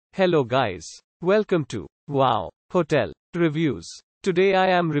Hello guys. Welcome to Wow Hotel Reviews. Today I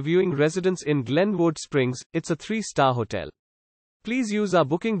am reviewing Residence Inn Glenwood Springs. It's a 3-star hotel. Please use our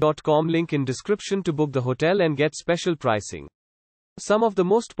booking.com link in description to book the hotel and get special pricing. Some of the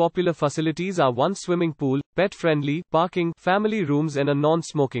most popular facilities are one swimming pool, pet-friendly, parking, family rooms and a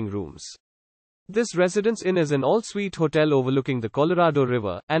non-smoking rooms. This Residence Inn is an all-suite hotel overlooking the Colorado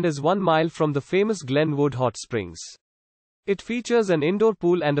River, and is 1 mile from the famous Glenwood Hot Springs. It features an indoor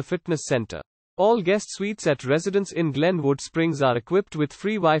pool and a fitness center. All guest suites at Residence Inn Glenwood Springs are equipped with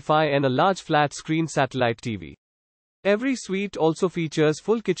free Wi-Fi and a large flat-screen satellite TV. Every suite also features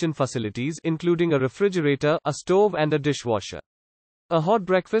full kitchen facilities, including a refrigerator, a stove and a dishwasher. A hot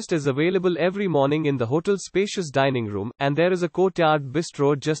breakfast is available every morning in the hotel's spacious dining room, and there is a Courtyard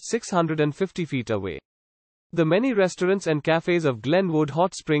Bistro just 650 feet away. The many restaurants and cafés of Glenwood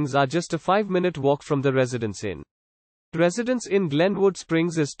Hot Springs are just a 5-minute walk from the Residence Inn. Residence Inn Glenwood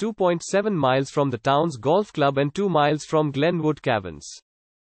Springs is 2.7 miles from the town's golf club and 2 miles from Glenwood Caverns.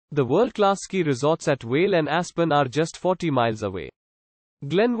 The world-class ski resorts at Vail and Aspen are just 40 miles away.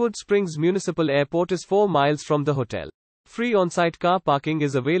 Glenwood Springs Municipal Airport is 4 miles from the hotel. Free on-site car parking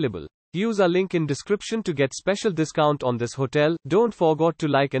is available. Use our link in description to get special discount on this hotel. Don't forget to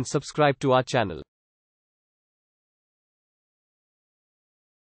like and subscribe to our channel.